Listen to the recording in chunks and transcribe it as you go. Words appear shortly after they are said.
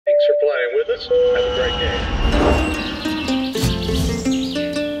Thanks for playing with us. Have a great game.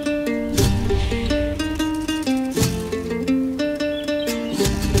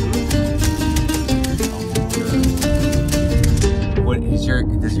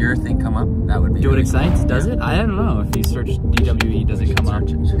 Does your thing come up? That would be. Do It Excites? Does it? I don't know. If you search DWE, does it come up?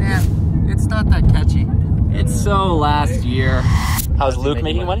 Yeah, it's not that catchy. It's so last year. How's Luke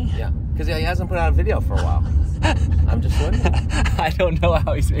making money? Yeah, because he hasn't put out a video for a while. I'm just wondering. I don't know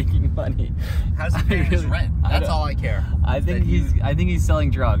how he's making money. How's he paying his rent? That's all I care. I think he's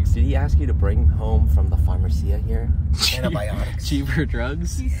selling drugs. Did he ask you to bring home from the pharmacia here antibiotics? Cheaper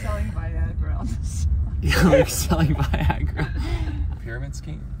drugs? He's selling Viagra on the side. Luke's selling Viagra. Pyramid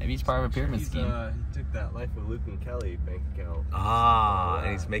scheme? Maybe he's part of a pyramid scheme. He took that Life of Luke and Kelly bank account. Ah,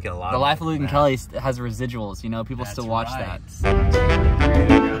 and he's making a lot The of Life of Luke and Kelly has residuals, you know? People still watch that.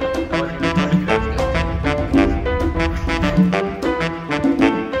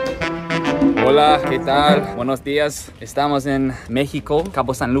 Hola, ¿qué tal? Buenos días. Estamos en México,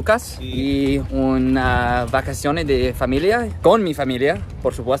 Cabo San Lucas, y una vacaciones de familia, con mi familia,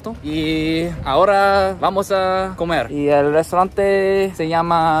 por supuesto. Y ahora vamos a comer. Y el restaurante se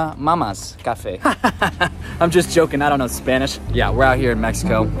llama Mama's Cafe. I'm just joking, I don't know Spanish. Yeah, we're out here in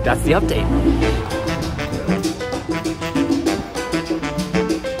Mexico. That's the update.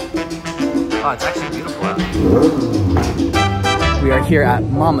 Oh, it's actually beautiful out. We are here at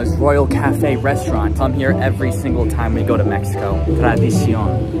Mama's Royal Cafe restaurant. Come here every single time we go to Mexico.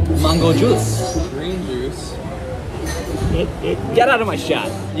 Tradicion. Mango juice. Green juice. Get out of my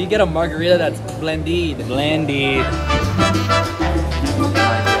shot. You get a margarita that's blended. Blended.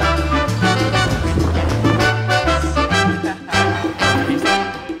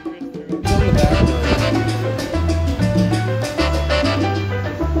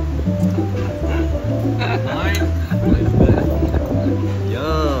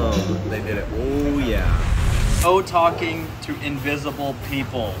 Talking to invisible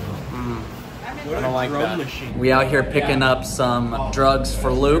people. I don't like that. Machine. We out here picking up some drugs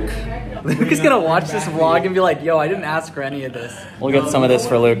for Luke. Luke is gonna watch this vlog and be like, yo, I didn't ask for any of this. We'll get some of this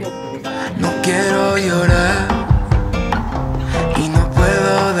for Luke. No quiero llorar y no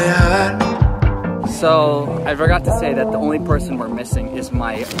puedo dejar. So, I forgot to say that the only person we're missing is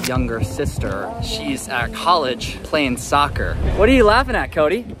my younger sister. She's at college playing soccer. What are you laughing at,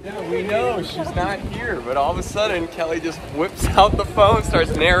 Cody? Yeah, we know she's not here, but all of a sudden Kelly just whips out the phone,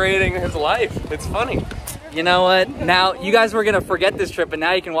 starts narrating his life. It's funny. You know what? Now, you guys were gonna forget this trip, and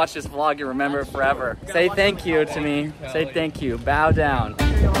now you can watch this vlog and remember it forever. Say thank you to me. Say thank you. Bow down.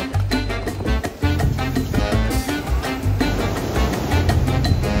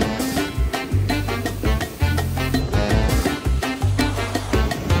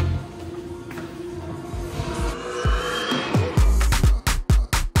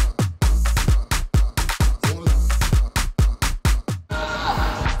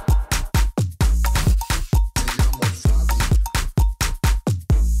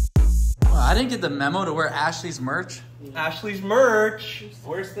 I didn't get the memo to wear Ashley's merch. Ashley's merch.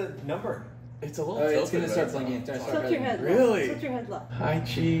 Where's the number? It's a little It's gonna start blinking. Tilt your head left. Really? Tilt your head left. Hi,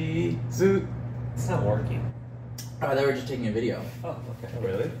 Chi. Zoot. It's not working. Oh, they were just taking a video. Oh, okay. Oh,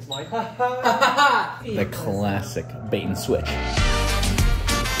 really? It's like, The classic bait and switch.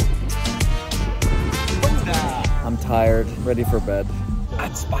 I'm tired, ready for bed.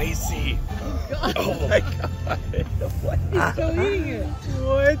 that's spicy. Oh my god. He's still eating it.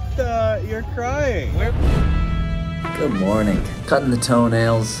 What the? You're crying. Good morning. Cutting the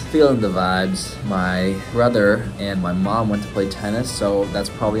toenails, feeling the vibes. My brother and my mom went to play tennis, so that's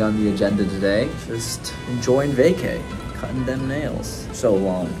probably on the agenda today. Just enjoying vacay, cutting them nails. So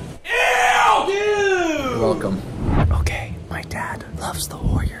long. Ew! Dude! You're welcome. Okay, my dad loves the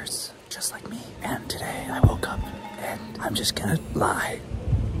Warriors, just like me. And today I woke up and I'm just gonna lie.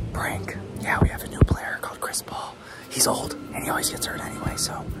 Prank. Yeah, we have a new player called Chris Paul. He's old and he always gets hurt anyway,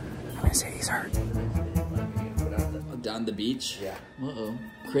 so I'm gonna say he's hurt. Down the beach? Yeah. Uh-oh.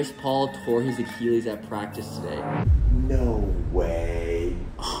 Chris Paul tore his Achilles at practice today. No way.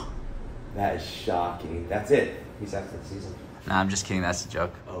 That is shocking. That's it. He's out for the season. Nah, I'm just kidding. That's a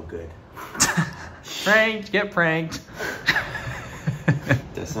joke. Oh, good. Pranked. Get pranked.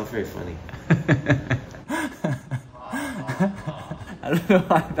 That's not very funny. I don't know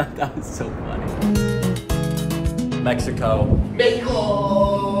why I thought that was so funny. Mexico.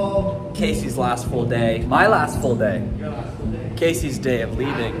 Mexico! Casey's last full day. My last full day. Your last full day. Casey's day of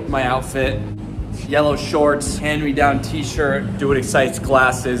leaving. My outfit. Yellow shorts, hand-me-down t-shirt, Do It Excites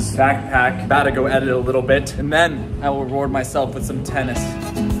glasses, backpack. About to go edit a little bit. And then I will reward myself with some tennis.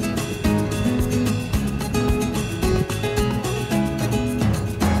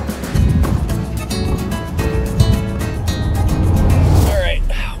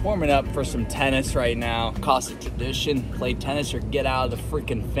 warming up for some tennis right now. Cossack tradition. Play tennis or get out of the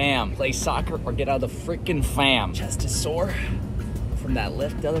freaking fam. Play soccer or get out of the freaking fam. Chest is sore from that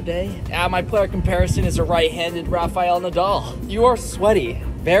lift the other day. Yeah, my player comparison is a right-handed Rafael Nadal. You are sweaty.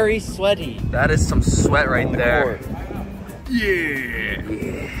 Very sweaty. That is some sweat right there. Yeah.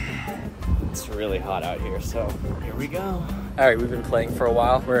 It's really hot out here, so here we go. All right, we've been playing for a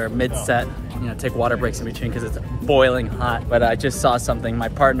while. We're mid-set. You know, take water breaks in between because it's boiling hot. But I just saw something. My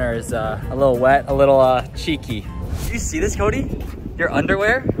partner is a little wet, a little cheeky. Did you see this, Cody? Your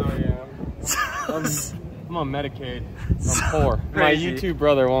underwear? Oh yeah. I'm on Medicaid. I'm poor. My YouTube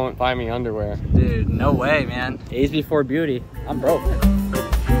brother won't buy me underwear. Dude, no way, man. Age before beauty. I'm broke.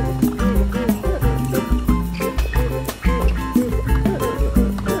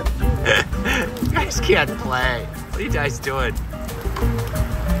 You guys can't play. What are you guys doing?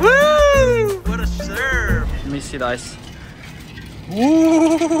 Woo! What a serve. Let me see the ice.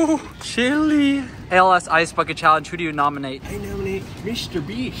 Woo! Chili. ALS Ice Bucket Challenge. Who do you nominate? I nominate Mr.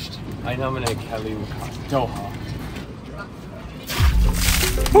 Beast. I nominate Kelly Doha.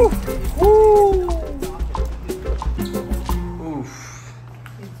 Woo! Woo! Oof.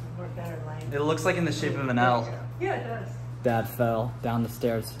 It looks like in the shape of an L. Yeah, it does. Dad fell down the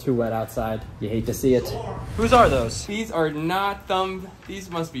stairs. Too wet outside. You hate to see it. Whose are those? These are not thumb.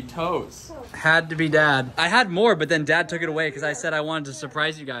 These must be toes. Had to be Dad. I had more, but then Dad took it away because I said I wanted to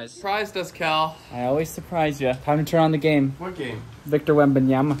surprise you guys. Surprised us, Cal. I always surprise you. Time to turn on the game. What game? Victor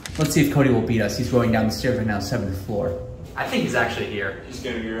Wembanyama. Let's see if Cody will beat us. He's going down the stairs right now, 7th floor. I think he's actually here. He's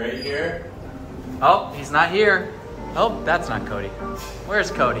gonna be right here. Oh, he's not here. Oh, that's not Cody.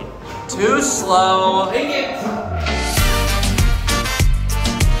 Where's Cody? Too slow. Take it!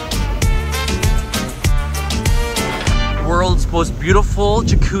 World's most beautiful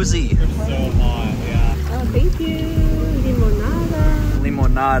jacuzzi. So hot, yeah. Oh, thank you. Limonada.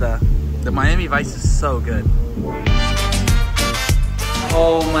 Limonada. The Miami Vice is so good.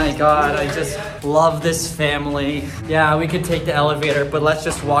 Oh my God, I just love this family. Yeah, we could take the elevator, but let's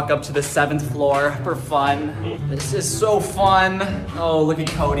just walk up to the 7th floor for fun. This is so fun. Oh, look at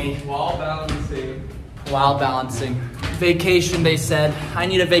Cody. While balancing. While balancing. Vacation, they said. I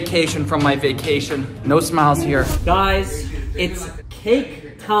need a vacation from my vacation. No smiles here. Guys, it's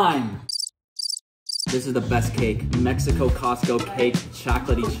cake time. This is the best cake. Mexico Costco cake,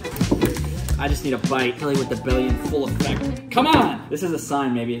 chocolatey. I just need a bite. Kelly with the belly in full effect. Come on! This is a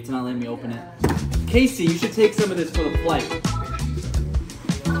sign, maybe. It's not letting me open it. Casey, you should take some of this for the flight.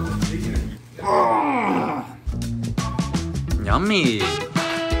 Yummy.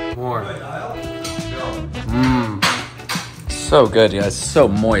 More. Mmm. So good, guys. So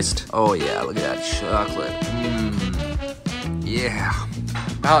moist. Oh yeah, look at that chocolate. Mmm. Yeah.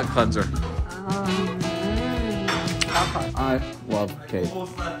 Palate cleanser. I love cake.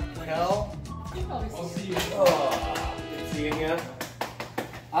 Cal? I'll see you. Oh, good seeing you.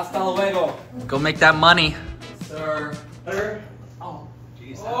 Hasta luego. Go make that money. Sir. Oh,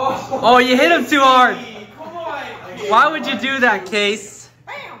 jeez. Oh, you hit him too hard. Come on. Why would you do that, Case?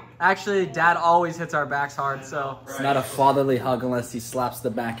 Actually, Dad always hits our backs hard, so. It's not a fatherly hug unless he slaps the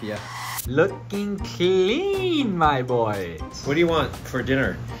back of you. Looking clean, my boy. What do you want for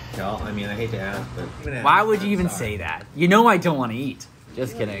dinner, Cal? I mean, I hate to ask, but... Why would you even say that? You know I don't want to eat.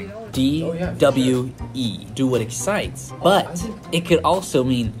 Just kidding. DWE, do what excites. But it could also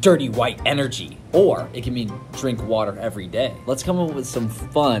mean dirty white energy. Or it can mean drink water every day. Let's come up with some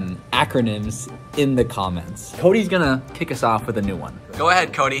fun acronyms in the comments. Cody's gonna kick us off with a new one. Go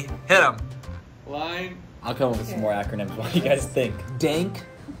ahead, Cody. Hit him. Line. I'll come up with some more acronyms. What do you guys think? Dank.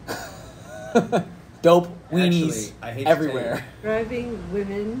 Dope. Weenies. Actually, I hate everywhere. Driving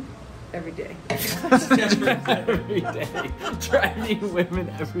women every day. Every day. Driving women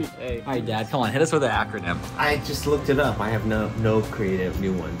every day. All right, Dad, come on, hit us with an acronym. I just looked it up. I have no creative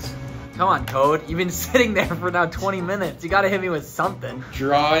new ones. Come on, Code. You've been sitting there for now 20 minutes. You gotta hit me with something.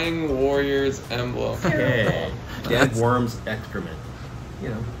 Drawing Warriors emblem. Okay. Dead worm's excrement. You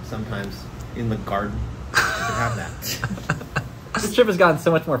know, sometimes in the garden, you can have that. This trip has gotten so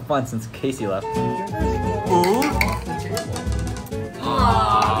much more fun since Casey left. Ooh.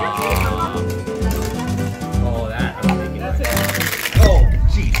 Oh, that. Oh,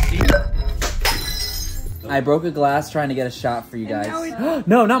 jeez. I broke a glass trying to get a shot for you guys.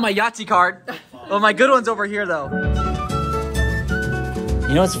 No, not my Yahtzee card. Oh, my good one's over here, though.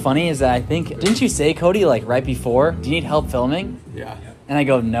 You know what's funny is that I think, didn't you say, Cody, like right before, do you need help filming? Yeah. And I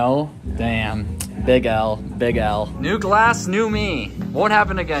go, no. Damn. Big L, big L. New glass, new me. Won't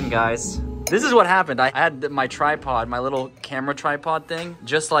happen again, guys. This is what happened. I had my tripod, my little camera tripod thing,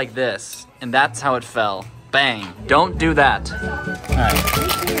 just like this. And that's how it fell. Bang. Don't do that. Alright.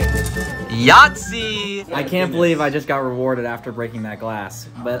 Yahtzee! I can't believe I just got rewarded after breaking that glass.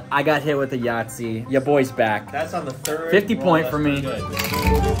 But I got hit with a Yahtzee. Your boy's back. That's on the third. 50 roll, point that's for me. pretty good.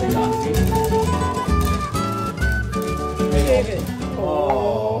 David.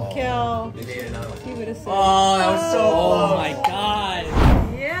 Oh, Kel. They made another one. He would have said. Oh, that was so close. Oh my god.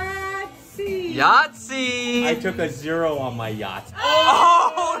 Yahtzee. Yahtzee! I took a 0 on my yacht.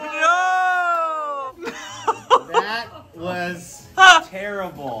 Oh no! That was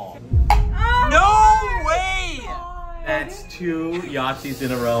terrible. No way! That's 2 Yahtzees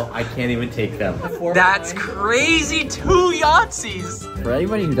in a row. I can't even take them. That's crazy! 2 Yahtzees! For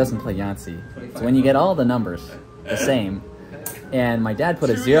anybody who doesn't play Yahtzee, it's when you get all the numbers the same, and my dad put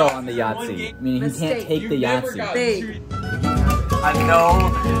a 0 on the Yahtzee, meaning he can't take the Yahtzee. Big. I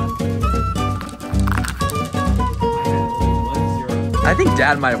know. I think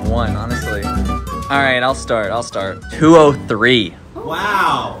Dad might have won, honestly. All right, I'll start. 203.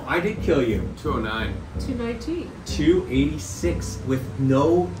 Wow, I did kill you. 209. 219. 286 with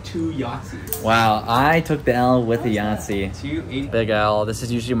no 2 Yahtzees. Wow, I took the L with the Yahtzee. 280. Big L. This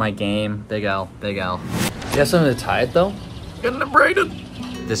is usually my game. Big L. Big L. You have something to tie it though? Getting it braided.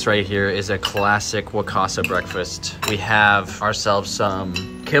 This right here is a classic Wakasa breakfast. We have ourselves some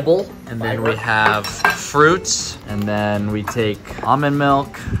kibble, and then we have fruits, and then we take almond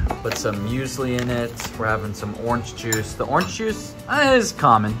milk, put some muesli in it. We're having some orange juice. The orange juice is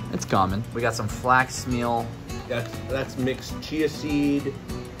common. It's common. We got some flax meal. That's mixed chia seed,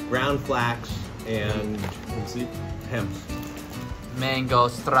 ground flax, and hemp. Mango,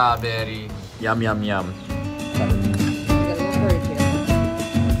 strawberry. Yum, yum, yum.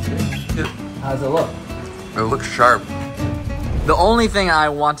 How's it look? It looks sharp. The only thing I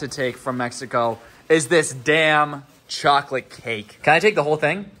want to take from Mexico is this damn chocolate cake. Can I take the whole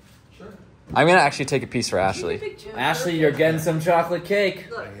thing? Sure. I'm gonna actually take a piece for Ashley. Ashley, you're getting some chocolate cake.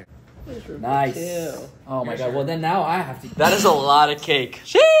 Nice. Oh my god, well then now I have to. That is a lot of cake.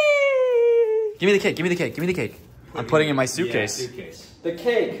 Sheesh! Give me the cake, give me the cake, give me the cake. I'm putting it in my suitcase. Yeah, suitcase. The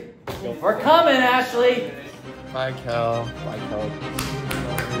cake. We're coming, Ashley. Bye, Cal. Bye, Cal.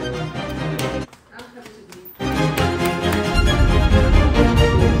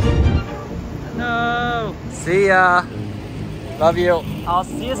 No. See ya. Love you. I'll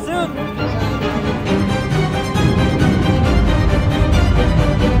see you soon.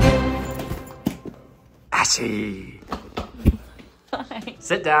 Ashley. Hi.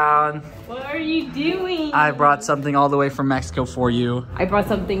 Sit down. What are you doing? I brought something all the way from Mexico for you. I brought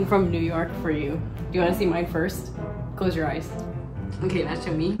something from New York for you. Do you want to see mine first? Close your eyes. Okay, now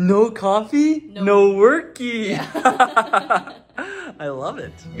show me. No coffee? No worky. Yeah. I love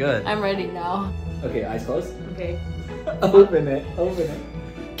it. Good. I'm ready now. Okay, eyes closed. Okay. Open it. Open it.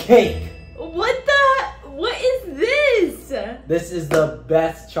 Cake. What is this? This is the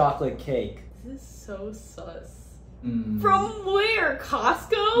best chocolate cake. This is so sus. Mm. From where?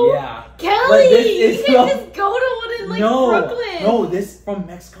 Costco? Yeah. Kelly, this you can just go to one in like Brooklyn. No, this from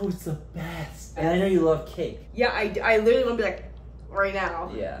Mexico is the best. And I know you love cake. Yeah, I literally want to be like, right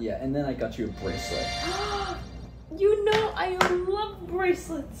now. Yeah. Yeah, and then I got you a bracelet. You know I love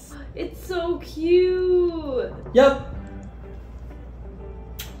bracelets. It's so cute. Yep.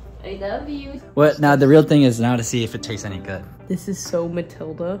 I love you. What? Now the real thing is now to see if it tastes any good. This is so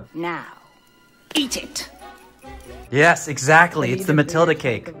Matilda. Now, eat it. Yes, exactly. It's the Matilda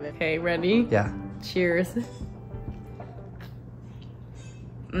cake. Okay, ready? Yeah. Cheers.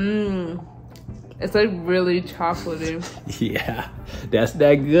 Mmm. It's like really chocolatey. Yeah. That's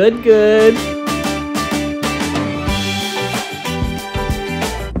that good.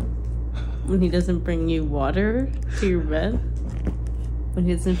 When he doesn't bring you water to your bed? When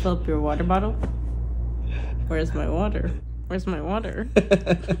he doesn't fill up your water bottle? Where's my water? Where's my water?